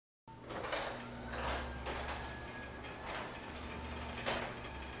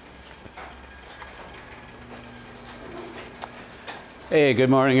Hey, good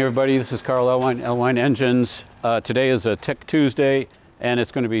morning everybody. This is Carl L1 Engines. Today is a Tech Tuesday and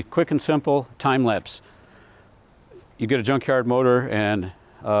it's going to be quick and simple, time lapse. You get a Junkyard motor and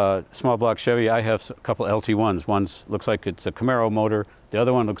small block Chevy. I have a couple LT1s. One looks like it's a Camaro motor, the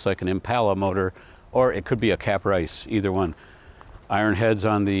other one looks like an Impala motor, or it could be a Caprice, either one. Iron heads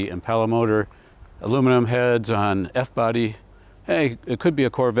on the Impala motor, aluminum heads on F-body. Hey, it could be a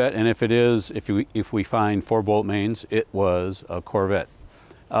Corvette, and if it is, if we find 4-bolt mains, it was a Corvette.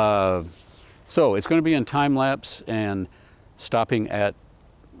 So it's going to be in time lapse and stopping at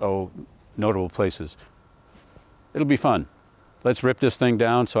notable places. It'll be fun. Let's rip this thing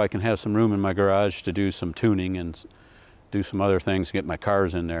down so I can have some room in my garage to do some tuning and do some other things, get my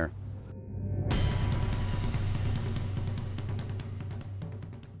cars in there.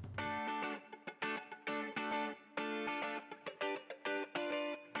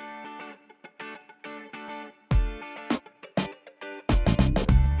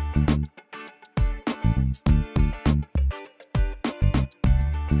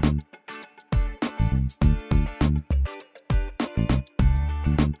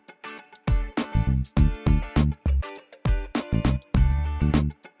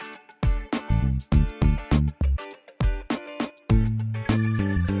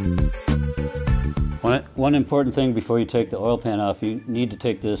 One important thing before you take the oil pan off, you need to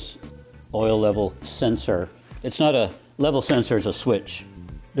take this oil level sensor. It's not a level sensor, it's a switch.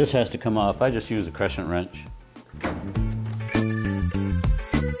 This has to come off. I just use a crescent wrench.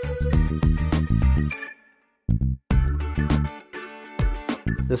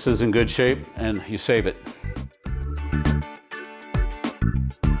 This is in good shape and you save it.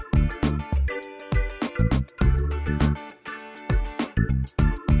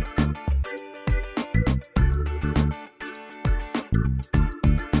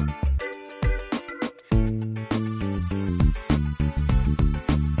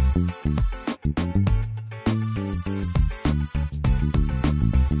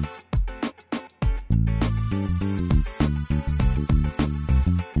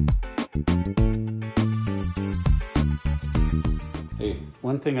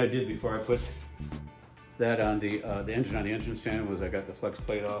 One thing I did before I put that on the engine on the engine stand was I got the flex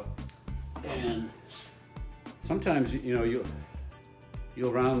plate off, and sometimes you'll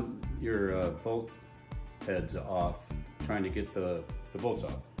round your bolt heads off trying to get the bolts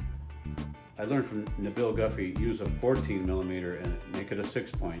off. I learned from Nabil Guffey, use a 14 millimeter and make it a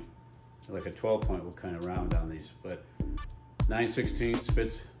 6-point. Like a 12-point will kind of round on these, but 9/16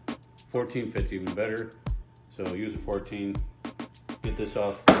 fits, 14 fits even better. So use a 14. Get this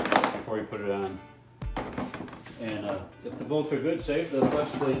off before you put it on. And if the bolts are good, save the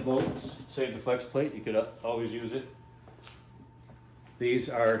flex plate bolts. Save the flex plate, you could always use it. These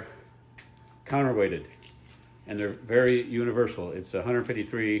are counterweighted and they're very universal. It's a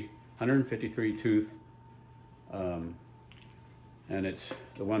 153 tooth and it's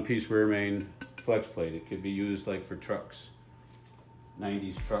the one-piece rear main flex plate. It could be used like for trucks,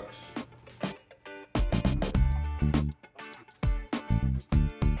 90s trucks.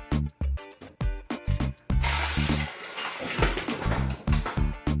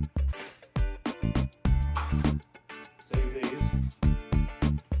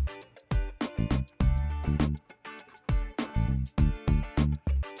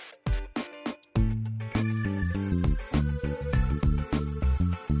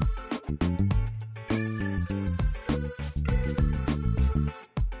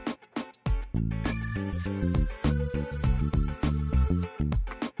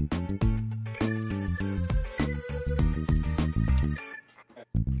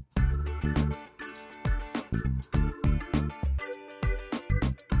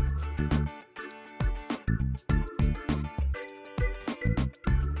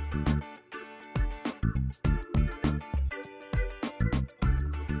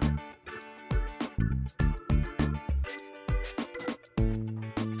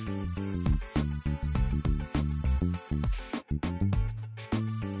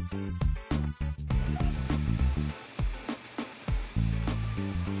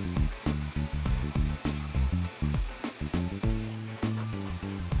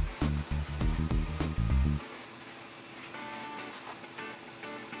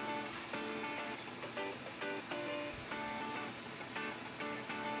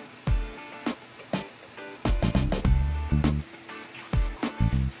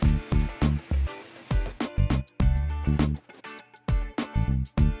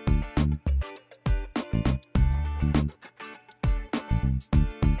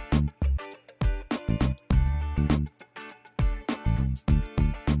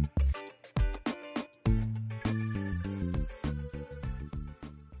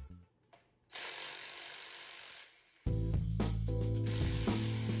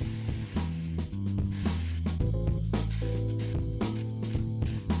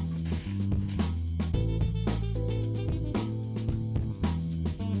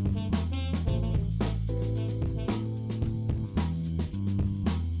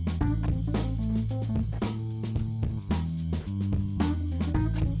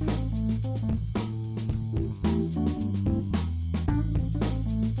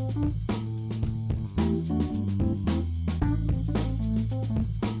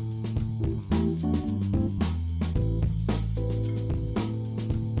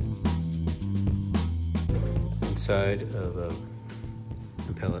 inside of a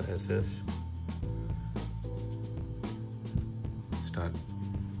Impala SS. Stock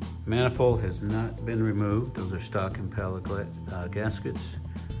manifold has not been removed. Those are stock Impala gaskets.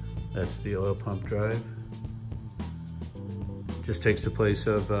 That's the oil pump drive. Just takes the place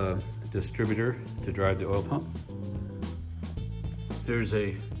of the distributor to drive the oil pump. There's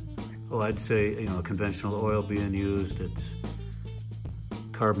a, well, I'd say, you know, conventional oil being used. It's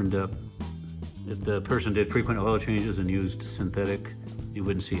carboned up. If the person did frequent oil changes and used synthetic, you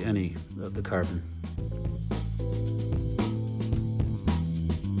wouldn't see any of the carbon.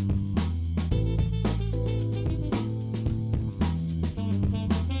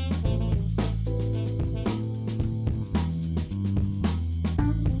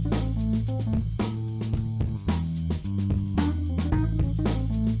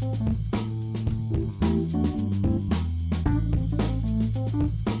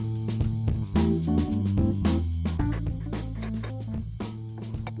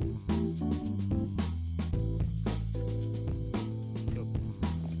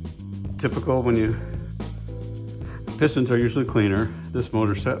 Typical when you, pistons are usually cleaner. This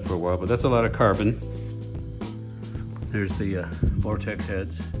motor's set for a while, but that's a lot of carbon. There's the vortex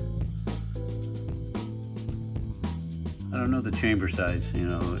heads. I don't know the chamber size, you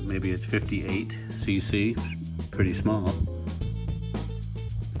know, maybe it's 58 cc, pretty small.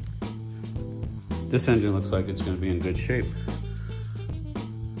 This engine looks like it's going to be in good shape.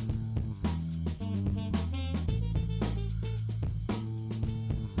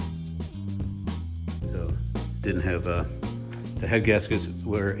 Didn't have the head gaskets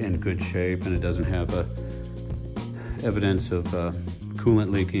were in good shape, and it doesn't have evidence of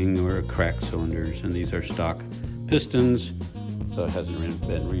coolant leaking or cracked cylinders. And these are stock pistons, so it hasn't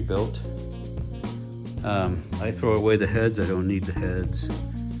been rebuilt. I throw away the heads. I don't need the heads.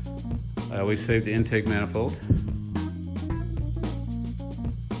 I always save the intake manifold.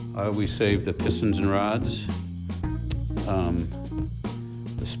 I always save the pistons and rods.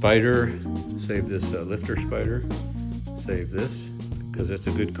 The spider. Save this lifter spider, save this, because that's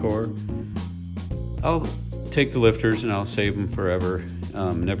a good core. I'll take the lifters and I'll save them forever.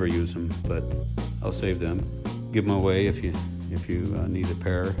 Never use them, but I'll save them. Give them away if you need a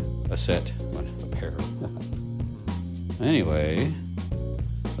pair, a set, a pair. Anyway,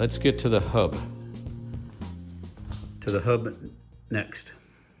 let's get to the hub. To the hub next.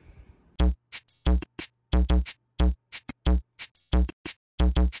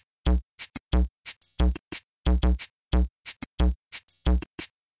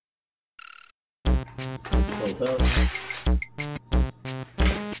 Up.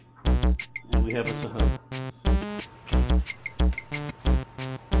 And we have us a hub.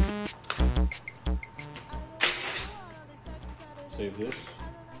 Save this.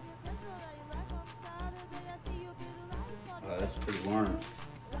 That's pretty warm.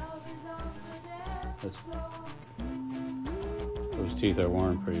 Those teeth are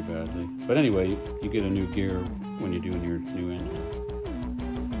worn pretty badly. But anyway, you get a new gear when you're doing your new engine.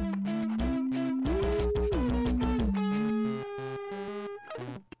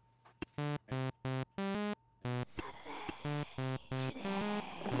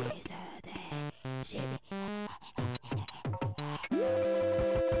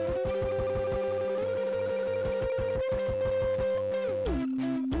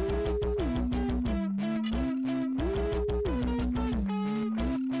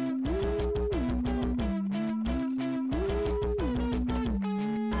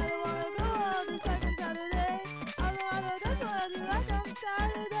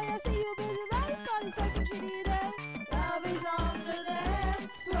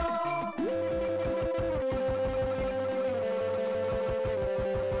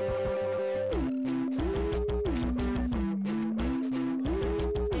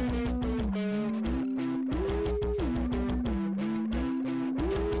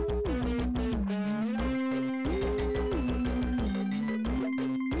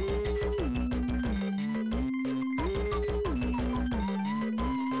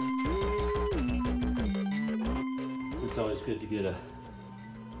 It's always good to get a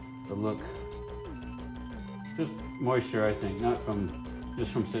look. Just moisture, I think, not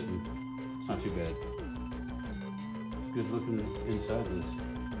just from sitting. It's not too bad. Good looking inside this.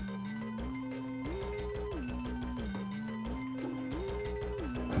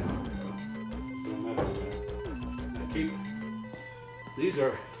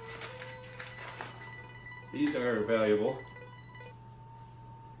 These are valuable,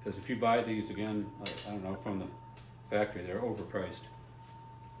 because if you buy these again, I don't know, from the factory, they're overpriced.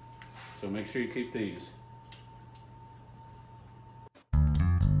 So make sure you keep these.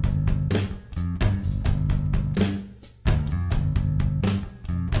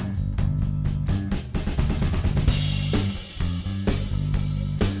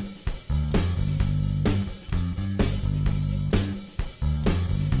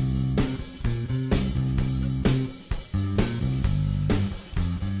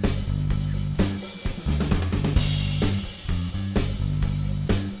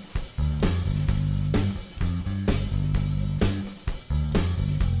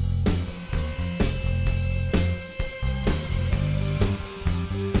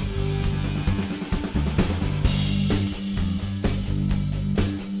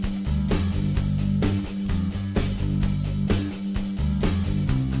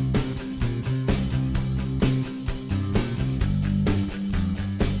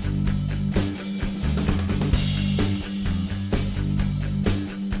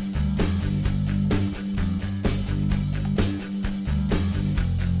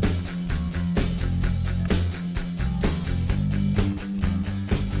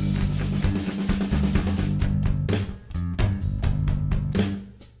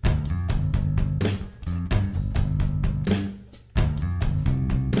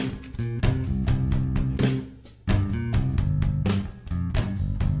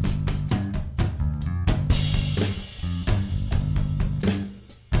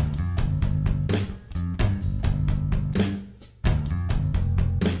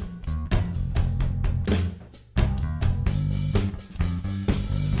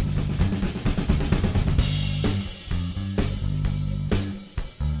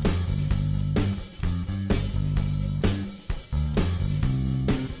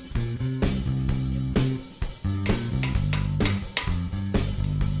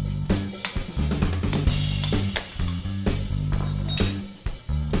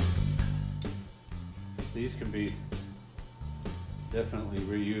 these can be definitely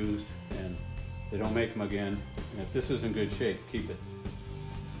reused, and they don't make them again. And if this is in good shape, keep it.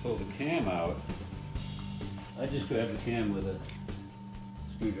 Pull the cam out. I just grab the cam with a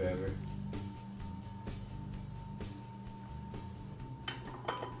screwdriver.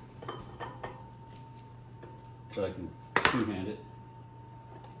 So I can two-hand it.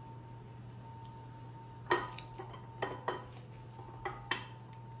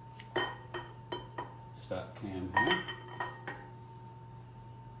 Stop cam here.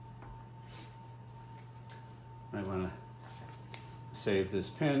 I want to save this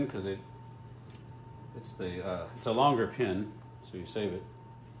pin because it's a longer pin, so you save it.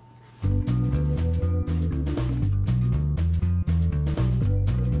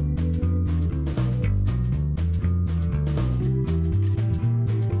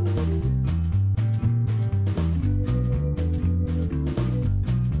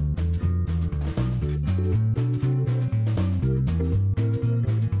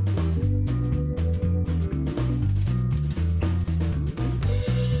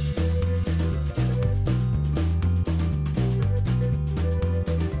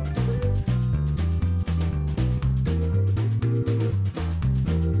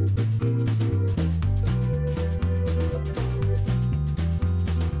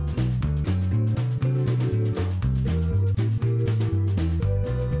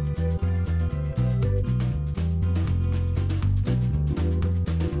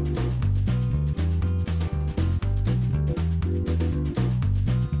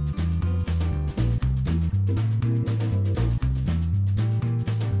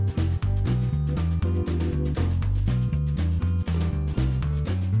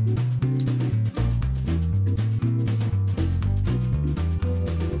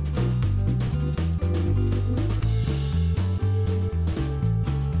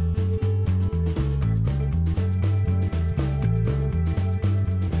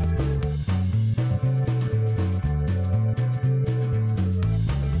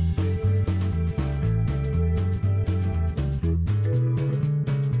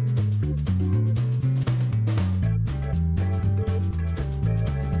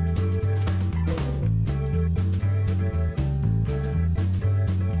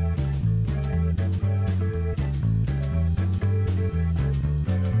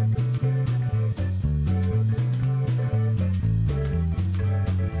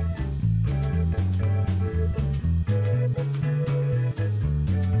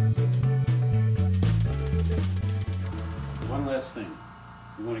 Thing,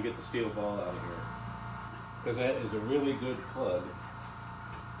 you want to get the steel ball out of here because that is a really good plug.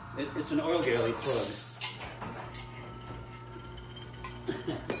 It's an oil galley plug.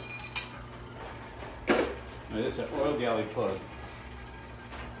 Now, this is an oil galley plug.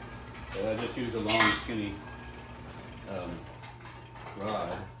 I just use a long, skinny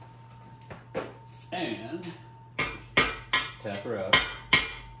rod and tap her out.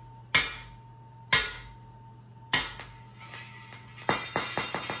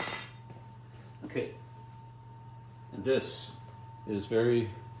 Okay, and this is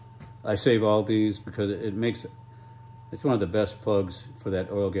I save all these because it's one of the best plugs for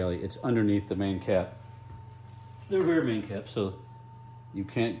that oil galley. It's underneath the main cap, the rear main cap, so you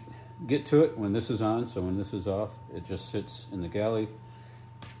can't get to it when this is on, so when this is off, it just sits in the galley.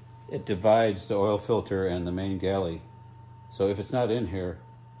 It divides the oil filter and the main galley, so if it's not in here,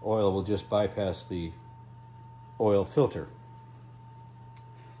 oil will just bypass the oil filter.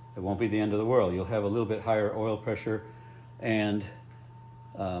 It won't be the end of the world. You'll have a little bit higher oil pressure, and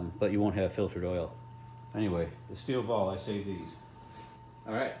but you won't have filtered oil. Anyway, the steel ball, I save these.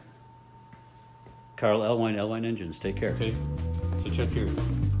 All right. Carl Elwine Engines, take care. Okay, so check here.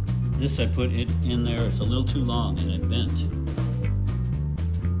 This I put it in there, it's a little too long and it bent.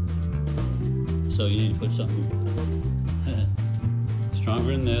 So you need to put something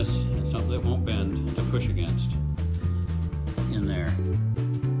stronger than this and something that won't bend to push against in there.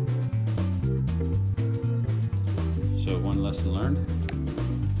 So one lesson learned.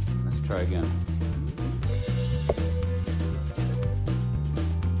 Let's try again.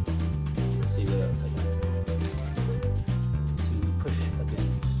 Let's see what else I got to push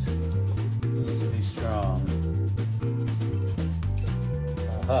against. Needs to be strong.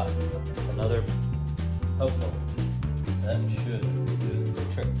 Aha! Another elbow. That should do the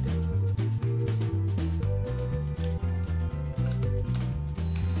trick.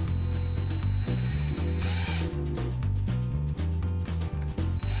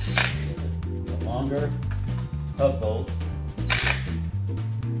 Longer hub bolt